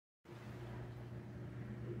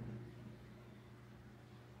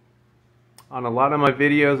On a lot of my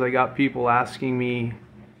videos, I got people asking me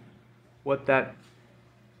what that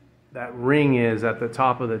ring is at the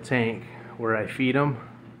top of the tank where I feed them.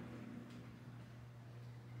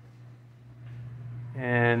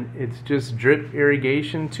 And it's just drip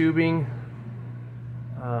irrigation tubing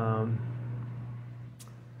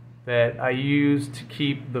that I use to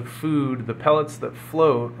keep the food, the pellets that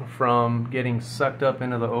float, from getting sucked up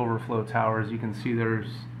into the overflow towers. You can see there's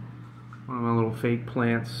one of my little fake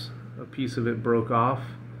plants, a piece of it broke off,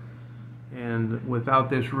 and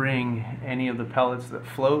without this ring, any of the pellets that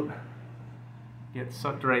float get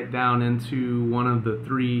sucked right down into one of the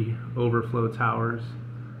 3 overflow towers.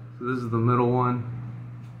 So this is the middle one.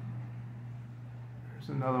 There's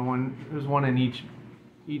another one. There's one in each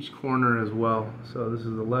corner as well. So this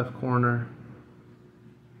is the left corner.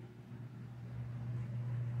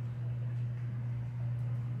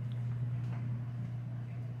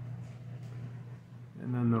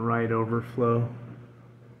 And then the right overflow.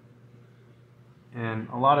 And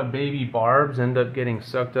a lot of baby barbs end up getting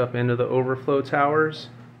sucked up into the overflow towers.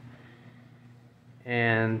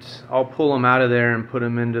 And I'll pull them out of there and put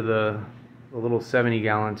them into the little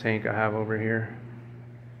 70-gallon tank I have over here.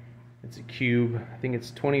 It's a cube. I think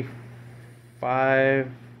it's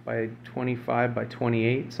 25 by 25 by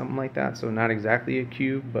 28, something like that. So not exactly a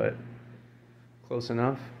cube, but close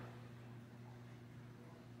enough.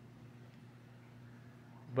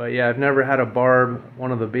 But yeah, I've never had a barb,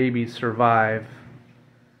 one of the babies, survive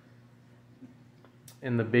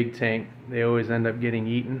in the big tank. They always end up getting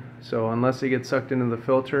eaten. So unless they get sucked into the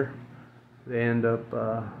filter, they end up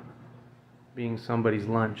being somebody's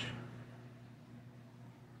lunch.